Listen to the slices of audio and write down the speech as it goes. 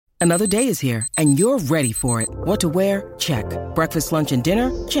Another day is here, and you're ready for it. What to wear? Check. Breakfast, lunch, and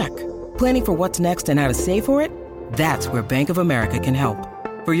dinner? Check. Planning for what's next and how to save for it? That's where Bank of America can help.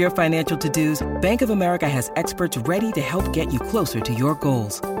 For your financial to-dos, Bank of America has experts ready to help get you closer to your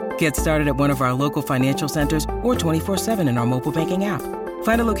goals. Get started at one of our local financial centers or 24/7 in our mobile banking app.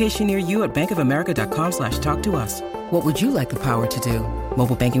 Find a location near you at bankofamerica.com/talktous. What would you like the power to do?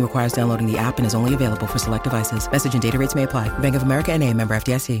 Mobile banking requires downloading the app and is only available for select devices. Message and data rates may apply. Bank of America N.A., member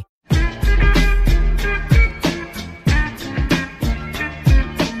FDIC.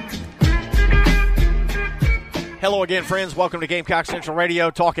 Hello again, friends. Welcome to Gamecock Central Radio,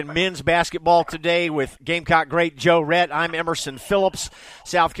 talking men's basketball today with Gamecock great Joe Rett. I'm Emerson Phillips.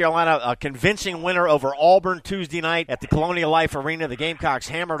 South Carolina, a convincing winner over Auburn Tuesday night at the Colonial Life Arena. The Gamecocks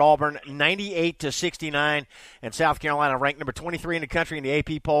hammered Auburn 98-69, and South Carolina ranked number 23 in the country in the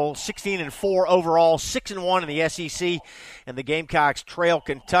AP poll, 16-4 overall, 6-1 in the SEC, and the Gamecocks trail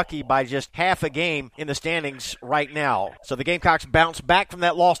Kentucky by just half a game in the standings right now. So the Gamecocks bounced back from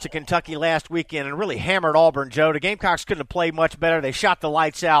that loss to Kentucky last weekend and really hammered Auburn, Joe. The Gamecocks couldn't have played much better. They shot the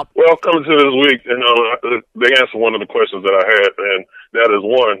lights out. Well, coming to this week, they answered one of the questions that I had, and that is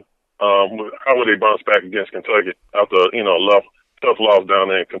one, how would they bounce back against Kentucky after, tough loss down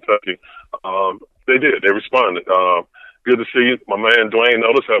there in Kentucky? They did. They responded. Good to see my man Dwayne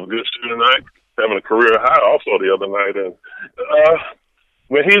Notice have a good shooting night, having a career high also the other night. And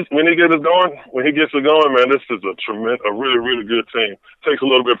when he gets it going, man, this is a really, really good team. Takes a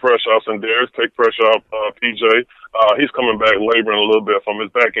little bit of pressure off Sanders, take pressure off PJ. He's coming back laboring a little bit from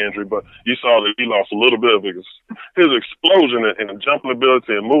his back injury, but you saw that he lost a little bit of his explosion and jumping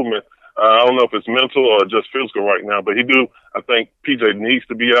ability and movement. I don't know if it's mental or just physical right now, but I think PJ needs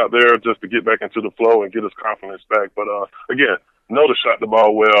to be out there just to get back into the flow and get his confidence back. But again, Notice shot the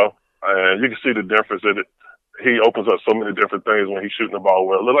ball well, and you can see the difference in it. He opens up so many different things when he's shooting the ball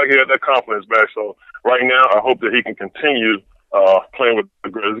well. It looked like he had that confidence back. So right now, I hope that he can continue playing with the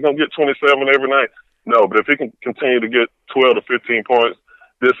Grizz. He's going to get 27 every night? No, but if he can continue to get 12 to 15 points,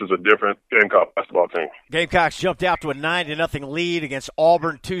 this is a different Gamecock basketball team. Gamecocks jumped out to a 9-0 lead against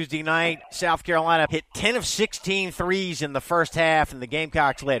Auburn Tuesday night. South Carolina hit 10 of 16 threes in the first half, and the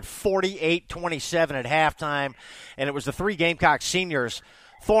Gamecocks led 48-27 at halftime. And it was the three Gamecock seniors,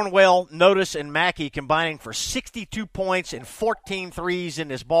 Thornwell, Notice, and Mackey, combining for 62 points and 14 threes in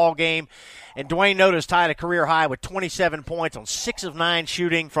this ball game. And Dwayne Notice tied a career high with 27 points on 6 of 9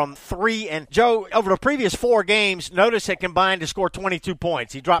 shooting from 3. And, Joe, over the previous 4 games, Notice had combined to score 22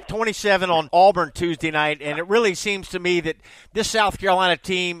 points. He dropped 27 on Auburn Tuesday night, and it really seems to me that this South Carolina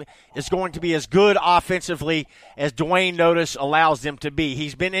team is going to be as good offensively as Dwayne Notice allows them to be.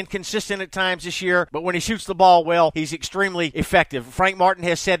 He's been inconsistent at times this year, but when he shoots the ball well, he's extremely effective. Frank Martin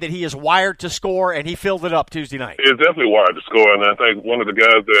has said that he is wired to score, and he filled it up Tuesday night. He's definitely wired to score, and I think one of the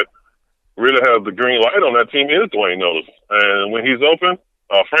guys that really has the green light on that team is Dwayne Notice. And when he's open,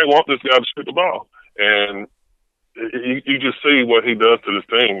 Frank wants this guy to shoot the ball. And you just see what he does to this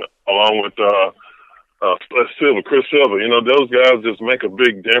team, along with Chris Silva. Those guys just make a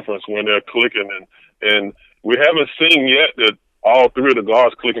big difference when they're clicking. And we haven't seen yet that all three of the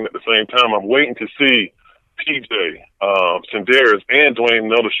guards clicking at the same time. I'm waiting to see PJ, Sanders, and Dwayne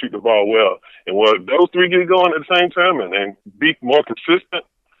Notice shoot the ball well. And when those three get going at the same time and be more consistent,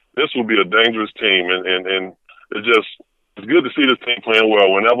 this will be a dangerous team, and it's good to see this team playing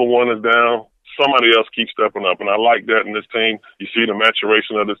well. Whenever one is down, somebody else keeps stepping up, and I like that in this team. You see the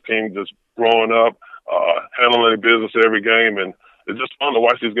maturation of this team just growing up, handling business every game, and it's just fun to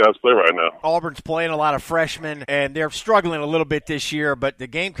watch these guys play right now. Auburn's playing a lot of freshmen, and they're struggling a little bit this year, but the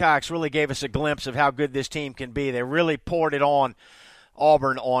Gamecocks really gave us a glimpse of how good this team can be. They really poured it on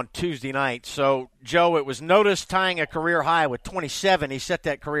Auburn on Tuesday night. So, Joe, it was Notice tying a career high with 27. He set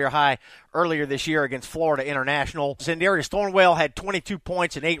that career high earlier this year against Florida International. Zendarius Thornwell had 22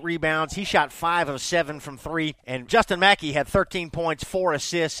 points and 8 rebounds. He shot 5 of 7 from 3. And Justin Mackey had 13 points, 4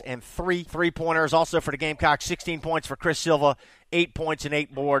 assists, and 3 three-pointers. Also for the Gamecocks, 16 points for Chris Silva, 8 points and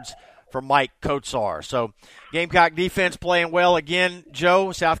 8 boards for Mike Kotsar. So Gamecock defense playing well again.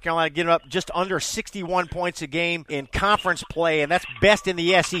 Joe, South Carolina getting up just under 61 points a game in conference play, and that's best in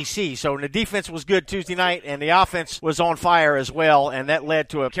the SEC. So the defense was good Tuesday night, and the offense was on fire as well, and that led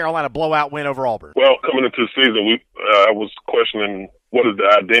to a Carolina blowout win over Auburn. Well, coming into the season, I was questioning what is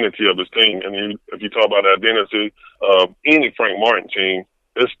the identity of this team. And if you talk about the identity of any Frank Martin team,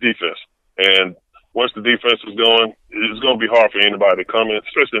 it's defense. And once the defense is going, it's going to be hard for anybody to come in,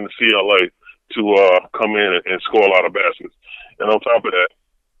 especially in the CLA, to come in and score a lot of baskets. And on top of that,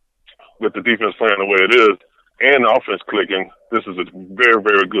 with the defense playing the way it is and the offense clicking, this is a very,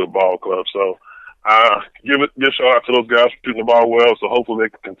 very good ball club. So give a shout out to those guys for shooting the ball well. So hopefully they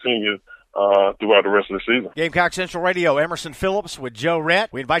can continue throughout the rest of the season. Gamecock Central Radio, Emerson Phillips with Joe Rett.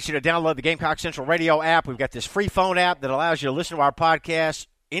 We invite you to download the Gamecock Central Radio app. We've got this free phone app that allows you to listen to our podcast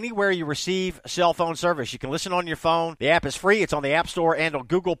anywhere you receive cell phone service. You can listen on your phone. The app is free. It's on the App Store and on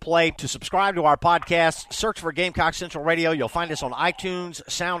Google Play. To subscribe to our podcast, search for Gamecock Central Radio. You'll find us on iTunes,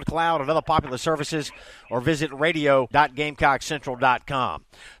 SoundCloud, and other popular services, or visit radio.gamecockcentral.com.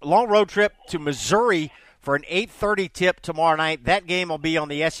 A long road trip to Missouri for an 8:30 tip tomorrow night. That game will be on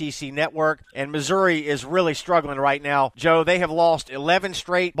the SEC Network, and Missouri is really struggling right now. Joe, they have lost 11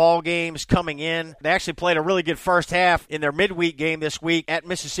 straight ball games coming in. They actually played a really good first half in their midweek game this week at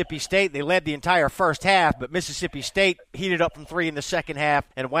Mississippi State. They led the entire first half, but Mississippi State heated up from 3 in the second half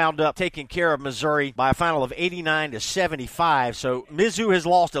and wound up taking care of Missouri by a final of 89-75. So Mizzou has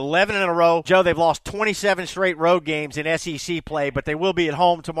lost 11 in a row. Joe, they've lost 27 straight road games in SEC play, but they will be at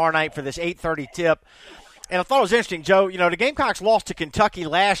home tomorrow night for this 8:30 tip. And I thought it was interesting, Joe, the Gamecocks lost to Kentucky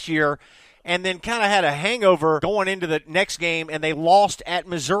last year and then kind of had a hangover going into the next game, and they lost at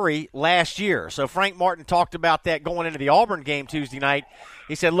Missouri last year. So Frank Martin talked about that going into the Auburn game Tuesday night.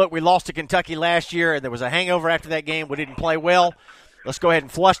 He said, look, we lost to Kentucky last year, and there was a hangover after that game. We didn't play well. Let's go ahead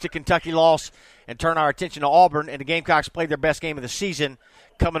and flush the Kentucky loss and turn our attention to Auburn. And the Gamecocks played their best game of the season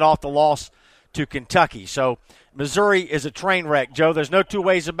coming off the loss to Kentucky. So Missouri is a train wreck, Joe. There's no two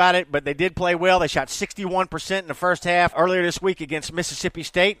ways about it, but they did play well. They shot 61% in the first half earlier this week against Mississippi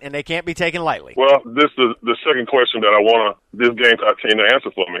State, and they can't be taken lightly. Well, this is the second question that I want this Gamecock team to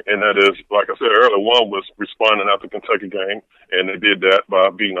answer for me, and that is, like I said earlier, one was responding after the Kentucky game, and they did that by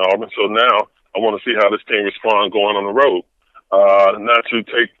beating Auburn. So now I want to see how this team responds going on the road. Not to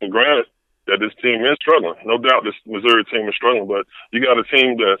take for granted that this team is struggling. No doubt this Missouri team is struggling, but you got a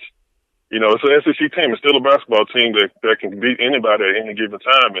team that's, it's an SEC team. It's still a basketball team that can beat anybody at any given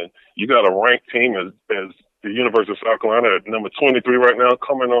time. And you got a ranked team as the University of South Carolina at number 23 right now,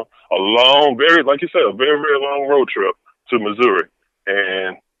 coming on a long, like you said, a very, very long road trip to Missouri.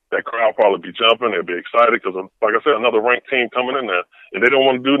 And that crowd probably be jumping. They'll be excited because, like I said, another ranked team coming in there. And they don't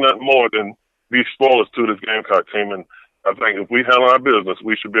want to do nothing more than be spoilers to this Gamecock team. And I think if we handle our business,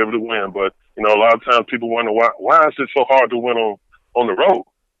 we should be able to win. But, a lot of times people wonder why is it so hard to win on the road?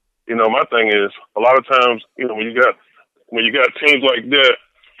 My thing is, a lot of times, when you got teams like that,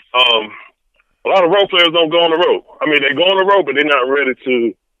 a lot of road players don't go on the road. I mean, they go on the road, but they're not ready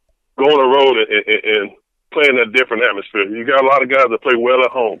to go on the road and play in a different atmosphere. You got a lot of guys that play well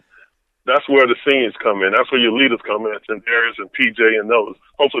at home. That's where the seniors come in. That's where your leaders come in, and Darius and PJ and those.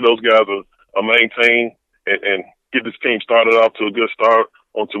 Hopefully those guys are maintained and get this team started off to a good start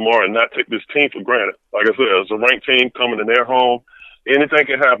on tomorrow and not take this team for granted. Like I said, it's a ranked team coming in their home. Anything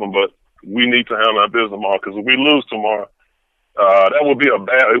can happen, but we need to handle our business tomorrow, because if we lose tomorrow, that would be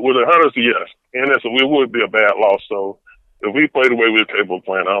it would hurt us, yes. And it would be a bad loss. So if we play the way we're capable of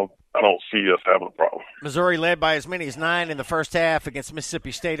playing, I don't see us having a problem. Missouri led by as many as 9 in the first half against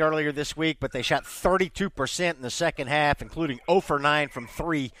Mississippi State earlier this week, but they shot 32% in the second half, including 0 for 9 from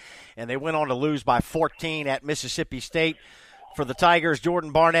 3, and they went on to lose by 14 at Mississippi State. For the Tigers,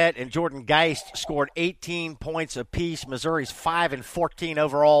 Jordan Barnett and Jordan Geist scored 18 points apiece. Missouri's 5-14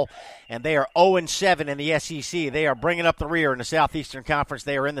 overall, and they are 0-7 in the SEC. They are bringing up the rear in the Southeastern Conference.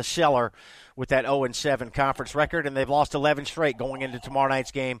 They are in the cellar with that 0-7 conference record, and they've lost 11 straight going into tomorrow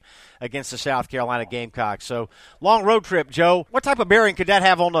night's game against the South Carolina Gamecocks. So, long road trip, Joe. What type of bearing could that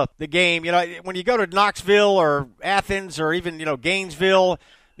have on the game? When you go to Knoxville or Athens or even, Gainesville,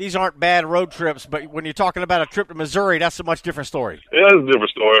 these aren't bad road trips, but when you're talking about a trip to Missouri, that's a much different story. Yeah, it's a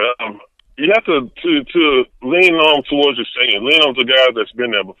different story. You have to lean on towards your senior, lean on the guys that's been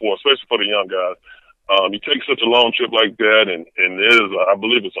there before, especially for the young guys. You take such a long trip like that, and I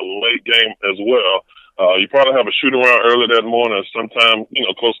believe it's a late game as well. You probably have a shoot around early that morning, sometime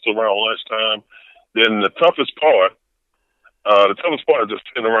close to around lunchtime. Then the toughest part is just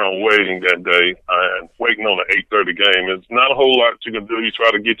sitting around waiting that day and waiting on the 8:30 game. It's not a whole lot you can do. You try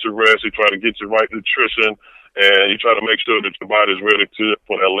to get your rest, you try to get your right nutrition, and you try to make sure that your body's ready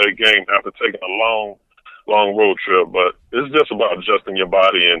for that late game after taking a long road trip. But it's just about adjusting your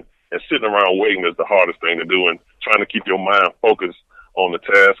body, and sitting around waiting is the hardest thing to do, and trying to keep your mind focused on the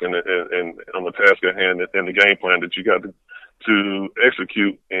task and on the task at hand and the game plan that you got to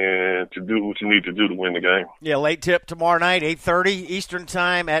execute and to do what you need to do to win the game. Yeah, late tip tomorrow night, 8:30 Eastern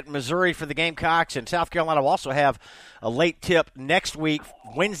time at Missouri for the Gamecocks, and South Carolina will also have a late tip next week,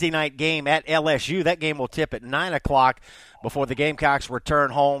 Wednesday night game at LSU. That game will tip at 9 o'clock. before the Gamecocks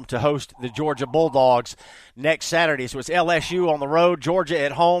return home to host the Georgia Bulldogs next Saturday. So it's LSU on the road, Georgia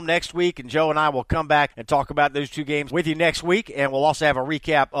at home next week, and Joe and I will come back and talk about those two games with you next week, and we'll also have a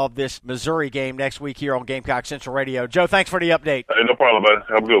recap of this Missouri game next week here on Gamecock Central Radio. Joe, thanks for the update. Hey, no problem, man.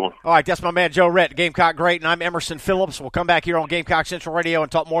 Have a good one. All right, that's my man Joe Rett, Gamecock Great, and I'm Emerson Phillips. We'll come back here on Gamecock Central Radio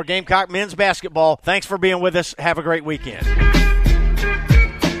and talk more Gamecock men's basketball. Thanks for being with us. Have a great weekend.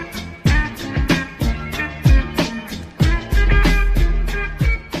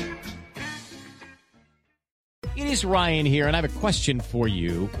 It is Ryan here, and I have a question for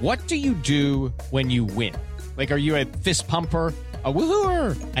you. What do you do when you win? Like, are you a fist pumper, a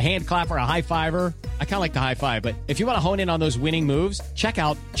woohooer, a hand clapper, a high fiver? I kind of like the high five, but if you want to hone in on those winning moves, check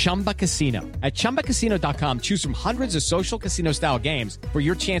out Chumba Casino. At ChumbaCasino.com, choose from hundreds of social casino-style games for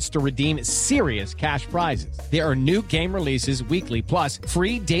your chance to redeem serious cash prizes. There are new game releases weekly, plus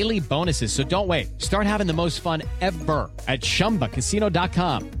free daily bonuses, so don't wait. Start having the most fun ever at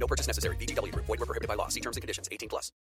ChumbaCasino.com. No purchase necessary. VGW Group. Void where prohibited by law. See terms and conditions. 18+.